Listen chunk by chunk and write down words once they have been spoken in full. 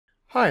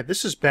Hi,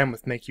 this is Ben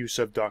with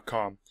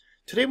MakeUseOf.com.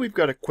 Today we've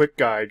got a quick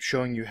guide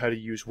showing you how to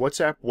use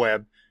WhatsApp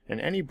Web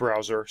in any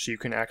browser so you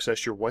can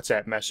access your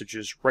WhatsApp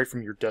messages right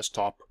from your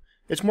desktop.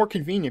 It's more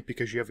convenient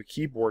because you have a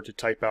keyboard to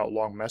type out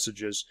long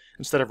messages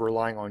instead of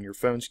relying on your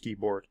phone's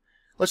keyboard.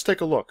 Let's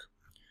take a look.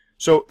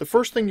 So the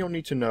first thing you'll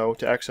need to know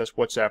to access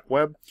WhatsApp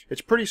Web,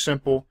 it's pretty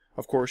simple.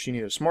 Of course, you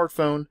need a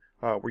smartphone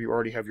where you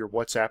already have your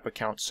WhatsApp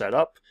account set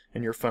up,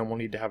 and your phone will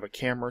need to have a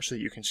camera so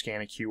that you can scan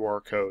a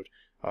QR code.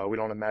 We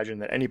don't imagine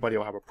that anybody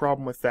will have a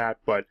problem with that,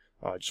 but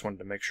just wanted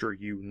to make sure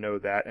you know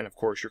that. And of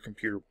course, your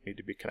computer will need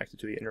to be connected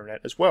to the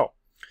internet as well.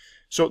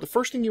 So the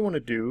first thing you want to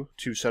do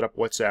to set up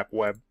WhatsApp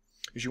Web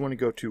is you want to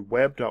go to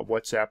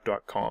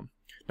web.whatsapp.com.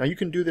 Now you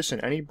can do this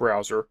in any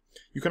browser.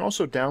 You can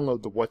also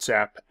download the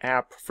WhatsApp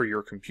app for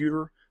your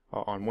computer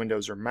on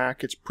Windows or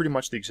Mac. It's pretty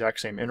much the exact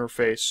same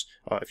interface.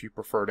 If you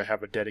prefer to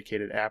have a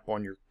dedicated app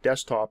on your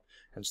desktop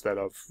instead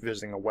of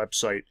visiting a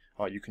website,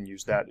 you can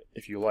use that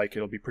if you like.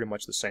 It'll be pretty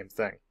much the same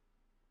thing.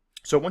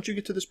 So once you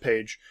get to this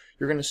page,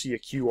 you're going to see a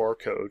QR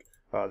code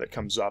that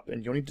comes up,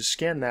 and you'll need to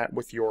scan that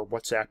with your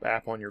WhatsApp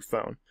app on your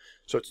phone.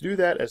 So to do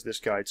that, as this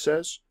guide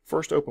says,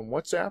 first open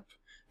WhatsApp,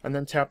 and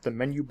then tap the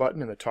menu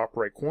button in the top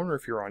right corner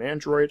if you're on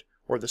Android,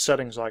 or the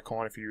settings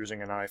icon if you're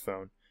using an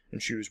iPhone,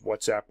 and choose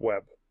WhatsApp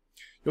Web.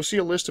 You'll see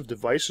a list of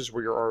devices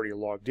where you're already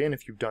logged in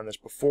if you've done this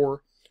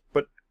before,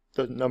 but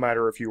no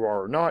matter if you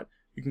are or not,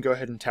 you can go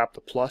ahead and tap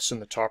the plus in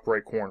the top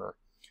right corner.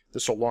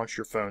 This will launch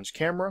your phone's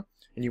camera,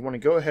 and you want to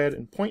go ahead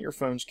and point your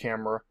phone's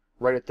camera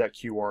right at that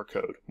QR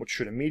code, which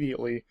should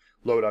immediately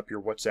load up your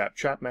WhatsApp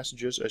chat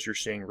messages as you're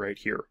seeing right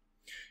here.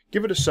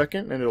 Give it a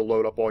second and it'll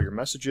load up all your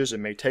messages. It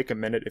may take a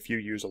minute if you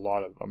use a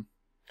lot of them.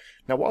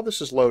 Now while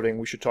this is loading,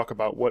 we should talk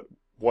about what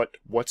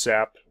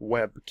WhatsApp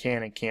Web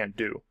can and can't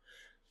do.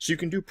 So you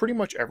can do pretty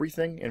much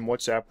everything in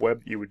WhatsApp Web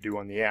that you would do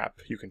on the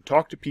app. You can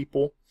talk to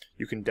people,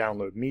 you can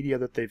download media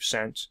that they've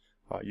sent,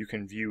 you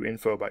can view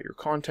info about your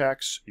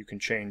contacts, you can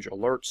change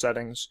alert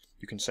settings,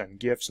 you can send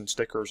GIFs and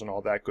stickers and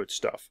all that good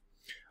stuff.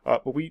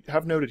 But we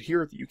have noted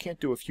here that you can't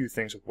do a few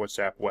things with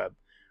WhatsApp Web.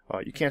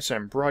 You can't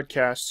send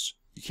broadcasts,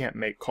 you can't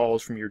make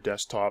calls from your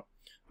desktop,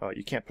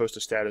 you can't post a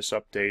status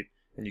update,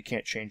 and you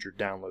can't change your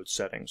download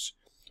settings.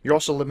 You're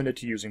also limited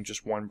to using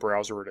just one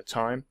browser at a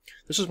time.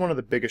 This is one of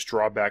the biggest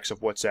drawbacks of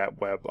WhatsApp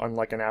Web,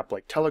 unlike an app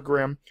like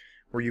Telegram,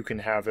 where you can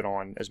have it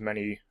on as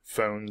many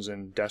phones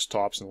and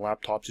desktops and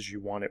laptops as you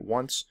want at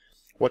once.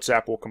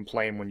 WhatsApp will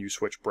complain when you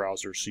switch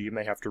browsers, so you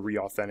may have to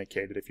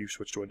re-authenticate it if you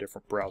switch to a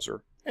different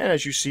browser. And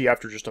as you see,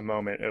 after just a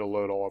moment, it'll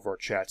load all of our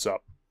chats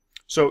up.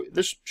 So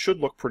this should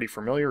look pretty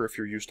familiar if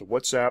you're used to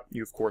WhatsApp.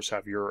 You, of course,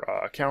 have your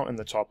account in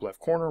the top left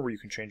corner where you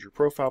can change your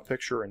profile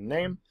picture and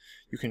name.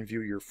 You can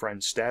view your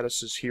friends'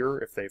 statuses here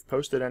if they've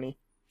posted any.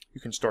 You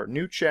can start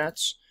new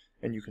chats,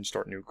 and you can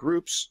start new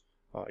groups.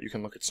 You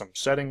can look at some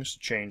settings to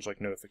change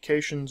like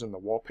notifications and the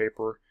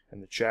wallpaper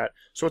and the chat.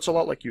 So it's a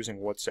lot like using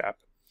WhatsApp.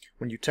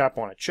 When you tap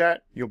on a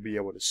chat, you'll be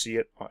able to see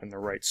it on the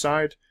right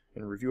side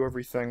and review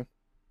everything.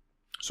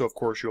 So of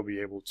course you'll be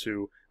able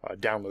to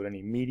download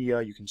any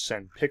media. You can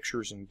send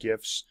pictures and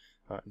GIFs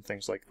and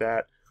things like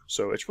that.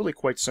 So it's really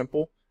quite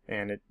simple,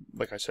 and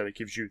like I said, it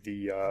gives you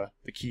the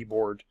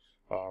keyboard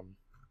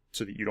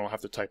so that you don't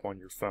have to type on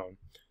your phone.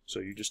 So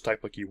you just type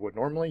like you would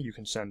normally. You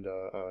can send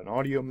an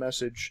audio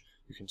message.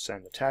 You can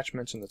send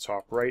attachments in the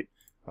top right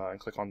and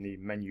click on the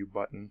menu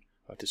button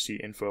to see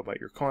info about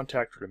your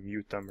contact or to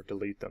mute them or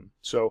delete them.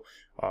 So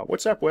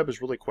WhatsApp Web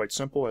is really quite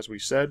simple, as we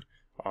said.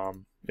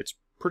 It's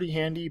pretty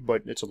handy,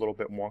 but it's a little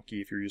bit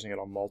wonky if you're using it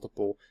on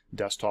multiple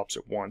desktops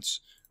at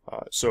once.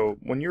 So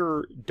when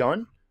you're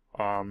done,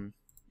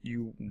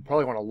 you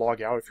probably want to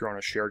log out if you're on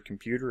a shared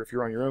computer. If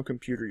you're on your own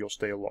computer, you'll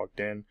stay logged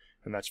in,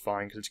 and that's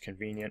fine because it's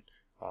convenient.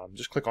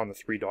 Just click on the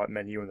three-dot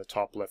menu in the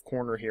top left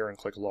corner here and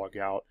click Log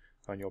Out,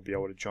 and you'll be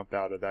able to jump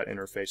out of that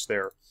interface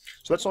there.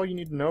 So that's all you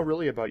need to know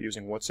really about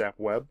using WhatsApp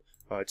Web.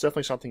 It's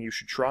definitely something you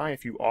should try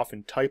if you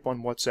often type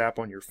on WhatsApp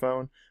on your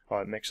phone.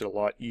 It makes it a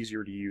lot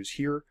easier to use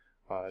here.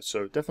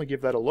 So definitely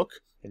give that a look.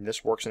 And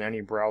this works in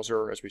any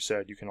browser. As we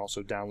said, you can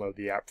also download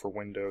the app for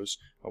Windows,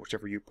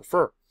 whichever you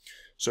prefer.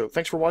 So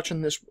thanks for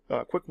watching this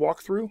quick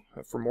walkthrough.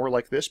 For more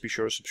like this, be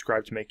sure to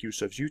subscribe to Make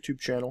Use of's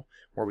YouTube channel,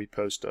 where we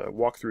post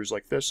walkthroughs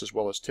like this, as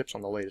well as tips on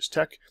the latest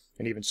tech,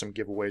 and even some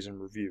giveaways and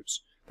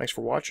reviews. Thanks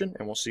for watching,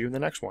 and we'll see you in the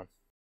next one.